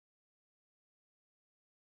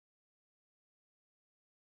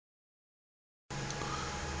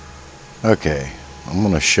Okay, I'm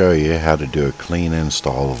going to show you how to do a clean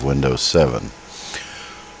install of Windows 7.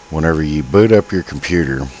 Whenever you boot up your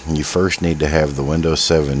computer, you first need to have the Windows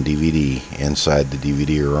 7 DVD inside the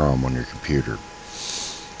DVD-ROM on your computer.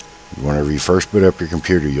 Whenever you first boot up your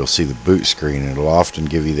computer, you'll see the boot screen, and it'll often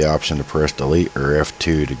give you the option to press Delete or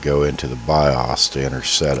F2 to go into the BIOS to enter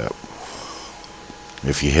setup.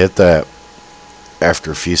 If you hit that,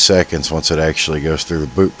 after a few seconds, once it actually goes through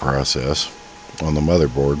the boot process on the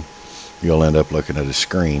motherboard, you'll end up looking at a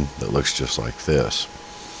screen that looks just like this.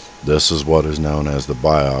 This is what is known as the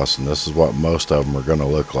BIOS, and this is what most of them are going to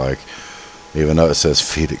look like. Even though it says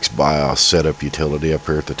Phoenix BIOS Setup Utility up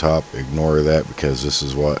here at the top, ignore that, because this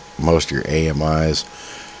is what most of your AMIs,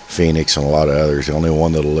 Phoenix, and a lot of others. The only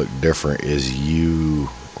one that'll look different is UEFI,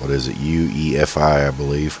 I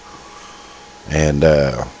believe. And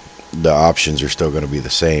the options are still going to be the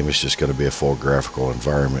same. It's just going to be a full graphical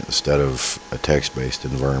environment instead of a text-based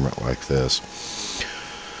environment like this.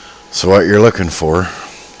 So what you're looking for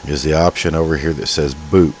is the option over here that says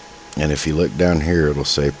boot, and if you look down here, it'll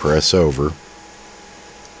say press over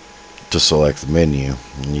to select the menu,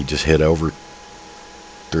 and you just hit over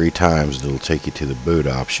 3 times and it'll take you to the boot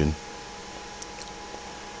option.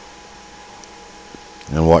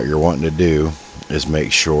 And what you're wanting to do is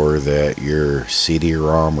make sure that your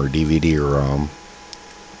CD-ROM or DVD-ROM,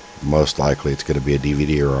 most likely it's going to be a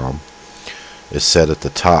DVD-ROM, is set at the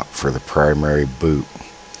top for the primary boot.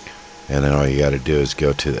 And then all you got to do is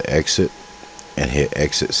go to the exit and hit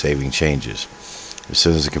exit saving changes. As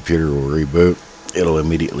soon as the computer will reboot, it'll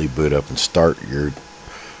immediately boot up and start your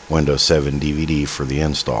Windows 7 DVD for the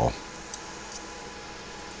install.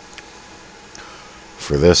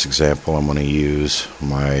 For this example, I'm going to use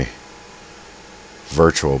my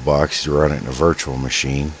virtual box to run it in a virtual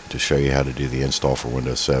machine to show you how to do the install for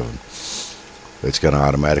Windows 7. It's going to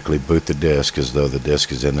automatically boot the disk as though the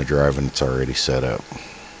disk is in the drive and it's already set up.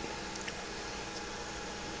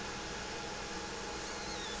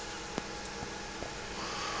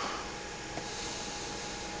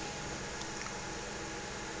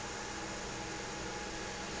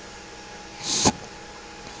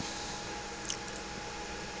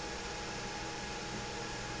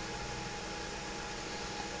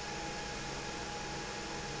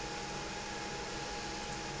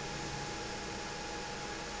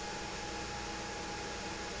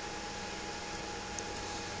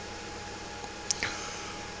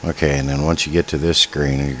 Okay, and then once you get to this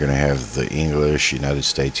screen, you're going to have the English, United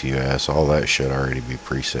States, US, all that should already be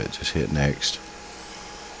preset. Just hit next,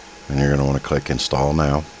 and you're going to want to click install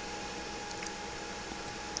now.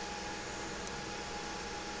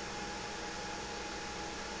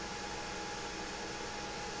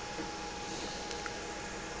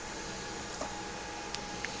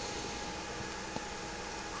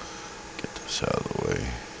 Get this out of the way.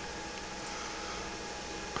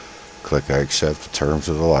 Click I accept the terms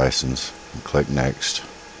of the license and click next,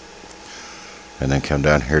 and then come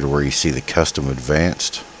down here to where you see the custom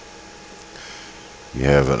advanced. You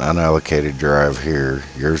have an unallocated drive here.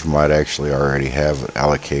 Yours might actually already have an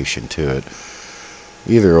allocation to it.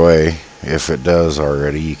 Either way, if it does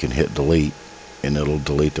already, you can hit delete and it'll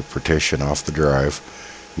delete the partition off the drive.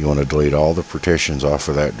 You want to delete all the partitions off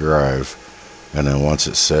of that drive, and then once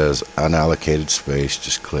it says unallocated space,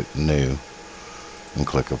 just click new and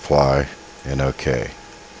click apply and OK.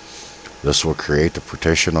 This will create the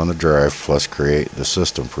partition on the drive plus create the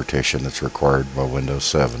system partition that's required by Windows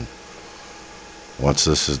 7. Once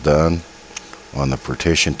this is done, on the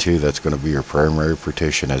partition 2, that's going to be your primary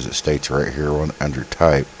partition as it states right here under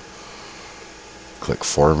type. Click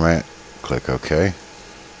format, click OK,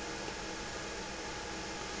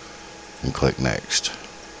 and click next.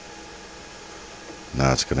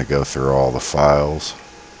 Now it's going to go through all the files.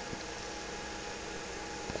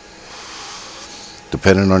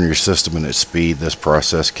 Depending on your system and its speed, this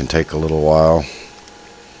process can take a little while.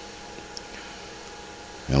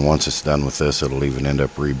 And once it's done with this, it'll even end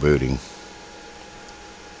up rebooting.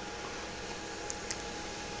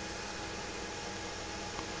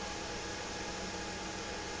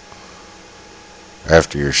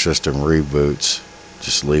 After your system reboots,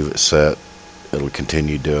 just leave it set. It'll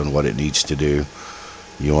continue doing what it needs to do.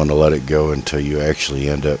 You want to let it go until you actually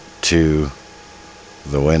end up to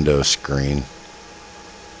the Windows screen.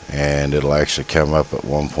 And it'll actually come up at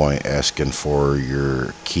one point asking for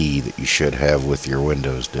your key that you should have with your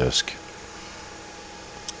Windows disk.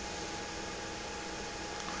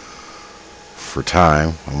 For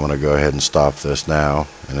time, I'm going to go ahead and stop this now,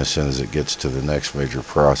 and as soon as it gets to the next major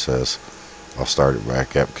process, I'll start it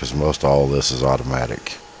back up, because most all of this is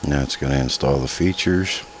automatic. Now it's going to install the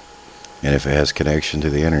features, and if it has connection to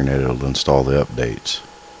the internet, it'll install the updates.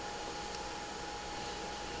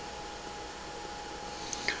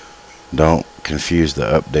 Don't confuse the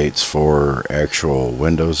updates for actual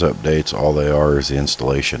Windows updates. All they are is the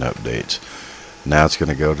installation updates. Now it's going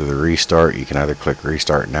to go to the restart. You can either click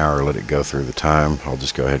restart now or let it go through the time. I'll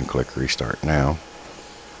just go ahead and click restart now.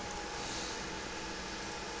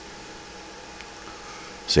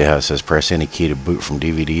 See how it says press any key to boot from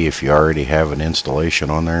DVD. If you already have an installation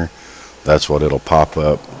on there, that's what it'll pop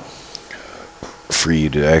up for you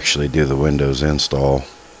to actually do the Windows install.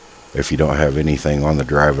 If you don't have anything on the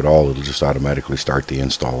drive at all, it'll just automatically start the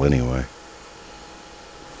install anyway.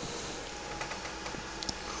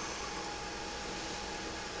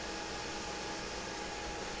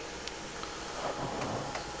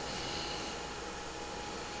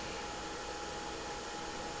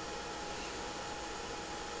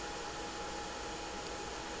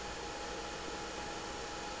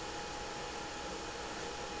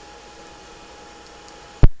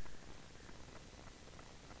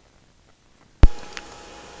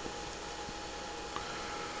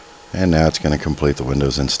 And now it's going to complete the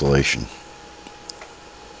Windows installation.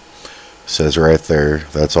 It says right there,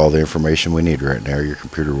 that's all the information we need right now. Your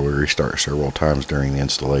computer will restart several times during the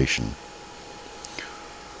installation.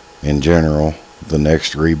 In general, the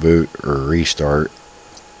next reboot or restart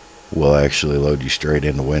will actually load you straight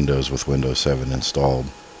into Windows with Windows 7 installed.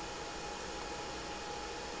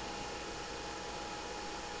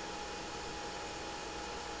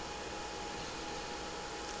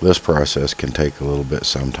 This process can take a little bit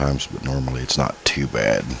sometimes, but normally it's not too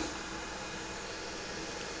bad.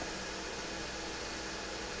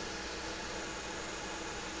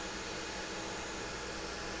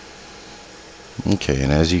 Okay,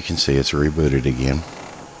 and as you can see, it's rebooted again.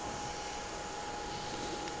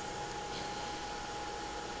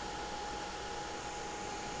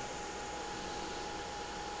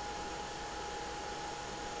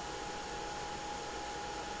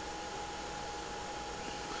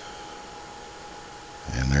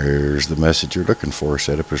 And there's the message you're looking for.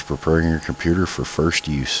 Setup is preparing your computer for first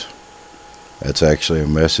use. That's actually a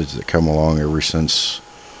message that come along ever since,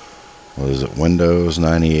 what is it, Windows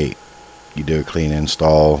 98. You do a clean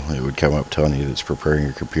install, it would come up telling you that it's preparing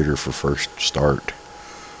your computer for first start.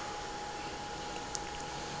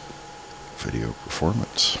 Video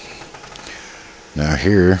performance. Now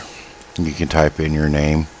here, you can type in your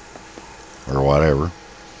name or whatever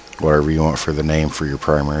you want for the name for your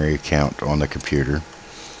primary account on the computer.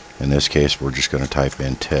 In this case, we're just going to type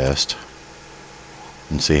in test.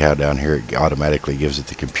 And see how down here it automatically gives it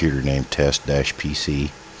the computer name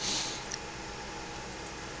test-PC.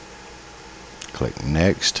 Click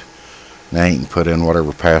next. Now you can put in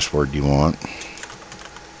whatever password you want.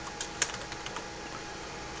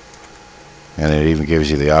 And it even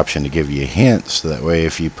gives you the option to give you hints. That way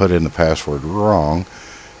if you put in the password wrong,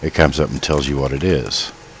 it comes up and tells you what it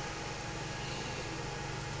is.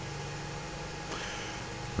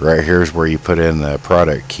 Right here is where you put in the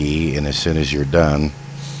product key, and as soon as you're done,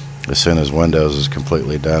 as soon as Windows is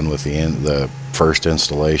completely done with the first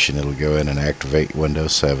installation, it'll go in and activate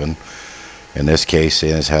Windows 7. In this case,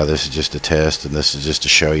 seeing as how this is just a test and this is just to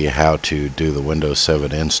show you how to do the Windows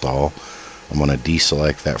 7 install, I'm going to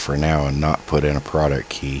deselect that for now and not put in a product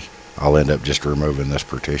key. I'll end up just removing this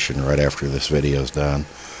partition right after this video is done.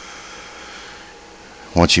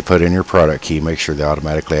 Once you put in your product key, make sure to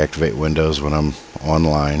automatically activate Windows when I'm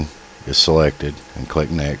online is selected, and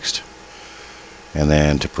click next. And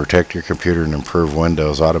then to protect your computer and improve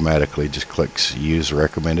Windows automatically, just click use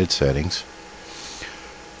recommended settings.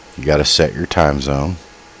 You got to set your time zone,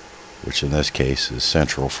 which in this case is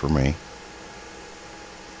Central for me.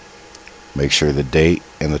 Make sure the date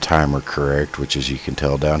and the time are correct, which as you can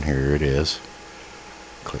tell down here it is.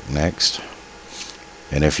 Click next.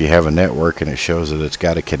 And if you have a network and it shows that it's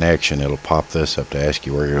got a connection, it'll pop this up to ask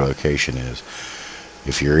you where your location is.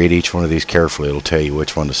 If you read each one of these carefully, it'll tell you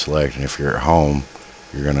which one to select. And if you're at home,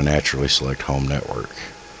 you're going to naturally select home network.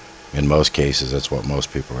 In most cases, that's what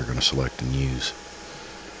most people are going to select and use.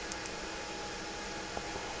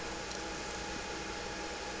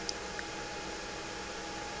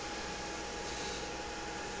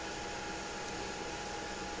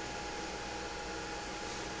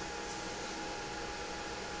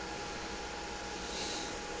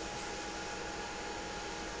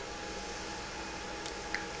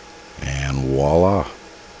 Voila,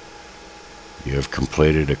 you have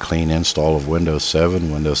completed a clean install of Windows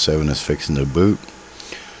 7. Windows 7 is fixing to boot,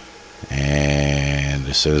 and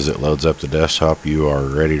as soon as it loads up the desktop, you are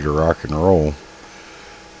ready to rock and roll.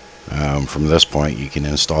 From this point, you can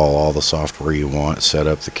install all the software you want, set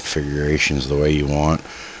up the configurations the way you want,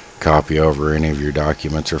 copy over any of your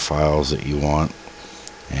documents or files that you want,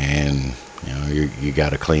 and You know, you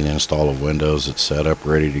got a clean install of Windows. It's set up,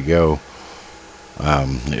 ready to go.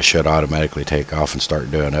 It should automatically take off and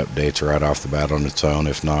start doing updates right off the bat on its own.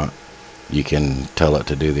 If not, you can tell it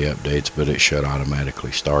to do the updates, but it should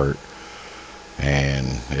automatically start,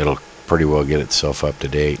 and it'll pretty well get itself up to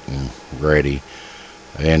date and ready.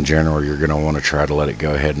 In general, you're going to want to try to let it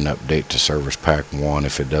go ahead and update to Service Pack 1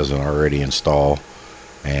 if it doesn't already install,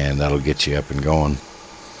 and that'll get you up and going.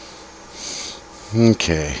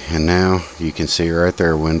 Okay, and now you can see right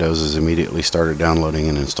there Windows has immediately started downloading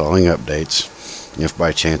and installing updates. If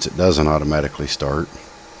by chance it doesn't automatically start,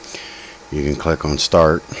 you can click on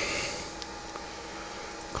Start,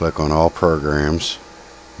 click on All Programs,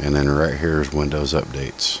 and then right here is Windows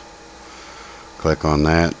Updates. Click on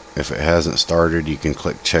that. If it hasn't started, you can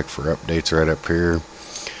click Check for Updates right up here.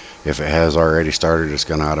 If it has already started, it's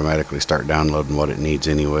going to automatically start downloading what it needs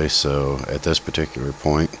anyway. So at this particular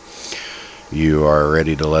point, you are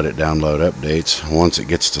ready to let it download updates. Once it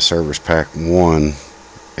gets to Service Pack 1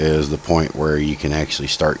 is the point where you can actually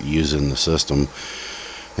start using the system.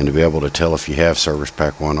 And to be able to tell if you have Service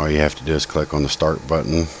Pack 1, all you have to do is click on the Start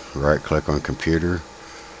button, right click on Computer,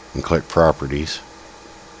 and click Properties.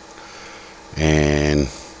 And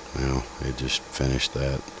well, it just finished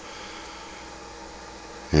that.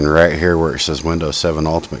 And right here where it says Windows 7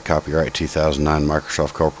 Ultimate Copyright 2009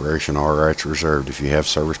 Microsoft Corporation, all rights reserved, if you have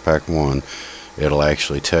Service Pack 1, it'll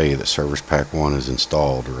actually tell you that Service Pack 1 is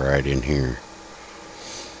installed right in here.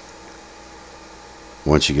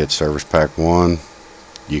 Once you get Service Pack 1,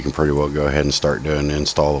 you can pretty well go ahead and start doing the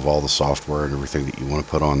install of all the software and everything that you want to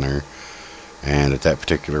put on there. And at that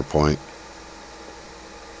particular point,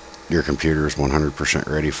 your computer is 100%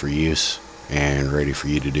 ready for use and ready for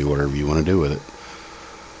you to do whatever you want to do with it.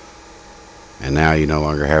 And now you no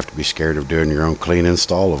longer have to be scared of doing your own clean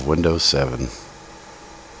install of Windows 7.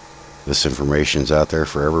 This information's out there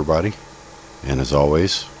for everybody. And as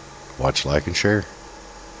always, watch, like, and share.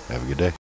 Have a good day.